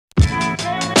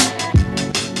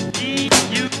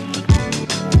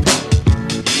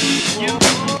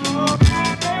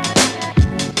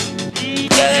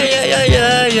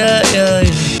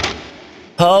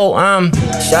ho, I'm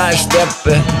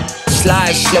sidestepping,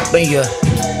 slide slipping, yeah,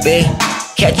 bitch.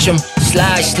 Catch him,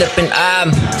 slide slipping,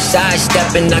 I'm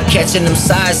sidestepping, not catching him,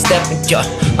 sidestepping, yeah.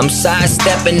 I'm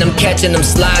sidestepping, I'm catching him,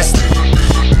 sidestepping.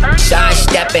 I'm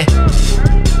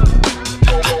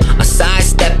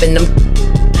sidestepping, I'm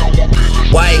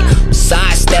white,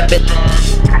 sidestepping,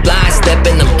 slide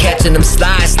stepping, I'm catching him,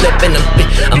 slide slipping,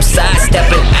 I'm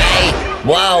sidestepping, ayy,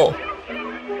 whoa.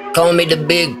 Call me the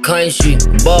big country,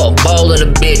 ball in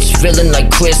a bitch, feeling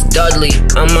like Chris Dudley.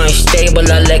 I'm unstable,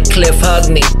 I let Cliff hug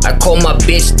me. I call my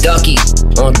bitch Ducky,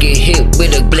 I'll get hit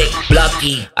with a blick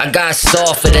blocky. I got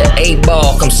soft for the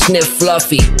 8-ball, come sniff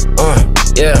fluffy.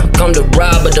 Yeah, come to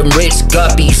rob of them rich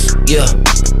guppies. Yeah,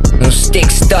 them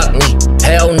sticks stuck me.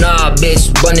 Hell nah,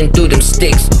 bitch, running through them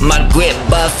sticks. My grip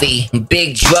Buffy,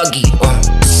 big druggy,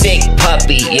 sick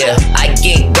puppy. Yeah, I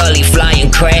get gully,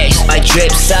 flying crash. I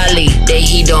drip Sully, they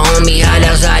heat the homie hot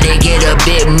outside, they get a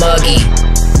bit muggy.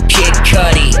 Kid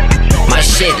Cudi, my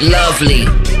shit lovely.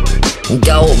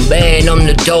 Dope man, I'm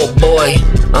the dope boy.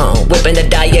 Whipping the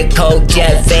Diet Coke,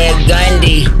 Jet Van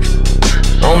Gundy.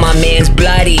 On my man's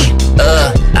bloody.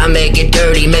 I make it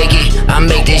dirty, I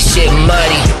make this shit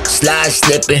muddy. Slide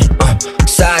slipping,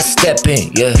 side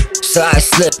stepping, yeah. Side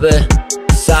slipping,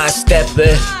 side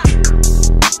stepping,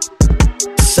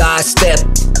 side step.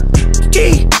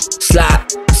 Slide,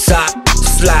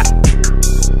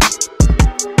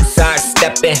 side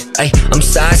stepping, ay. I'm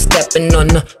side stepping on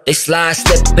the, they slide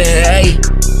slipping, ay.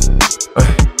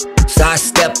 Side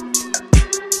step.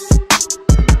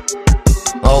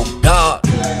 Oh God.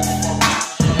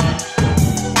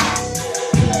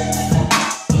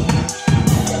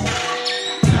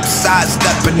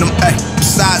 Sidestepping them, ayy,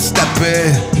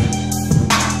 sidestepping.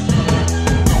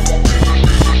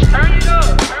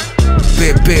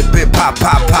 Big, pop. Big, pop,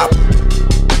 PiLL.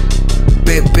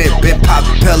 Big,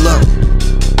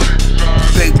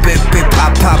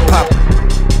 pop.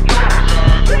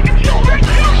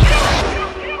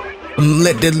 I'm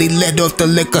literally lit off the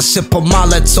liquor, sip of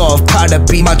Molotov. Proud to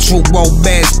be my true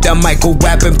romance, the Michael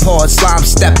rapping pause. Slime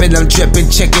stepping, I'm dripping,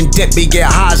 chicken dip, me get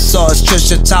hot sauce.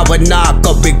 Trisha Tower knock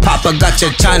up, Big Papa got your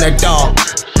China doll.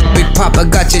 Big Papa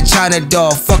got your China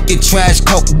doll. Fuck your trash,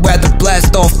 coke, rather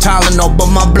blast off Tylenol. But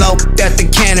my blow, that's the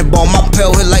cannonball. My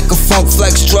pill hit like a funk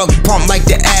flex, drug pump like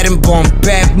the atom bomb.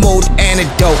 Bad mood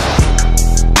antidote.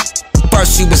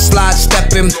 First you was slide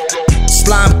stepping,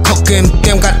 slime cooking,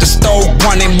 then got the stove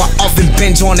running. My oven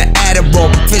binge on the Adderall,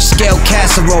 fish scale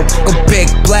casserole. A big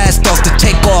blast off the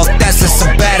takeoff, that's a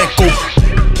sabbatical.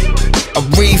 A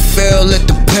refill at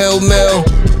the pill mill,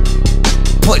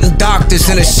 putting doctors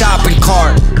in a shopping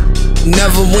cart.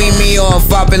 Never wean me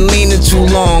off, I've been leaning too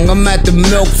long. I'm at the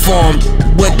milk farm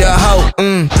with the hoe.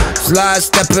 Slide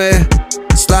stepping,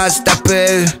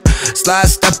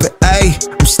 ayy.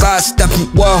 I'm slide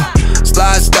stepping, whoa.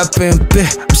 Slide stepping,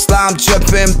 I'm slime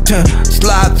dripping,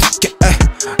 slide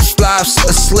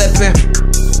slipping.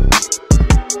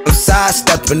 I'm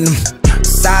sidestepping them,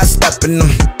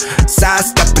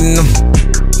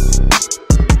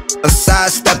 I'm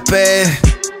sidestepping.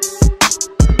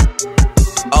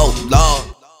 Oh Lord.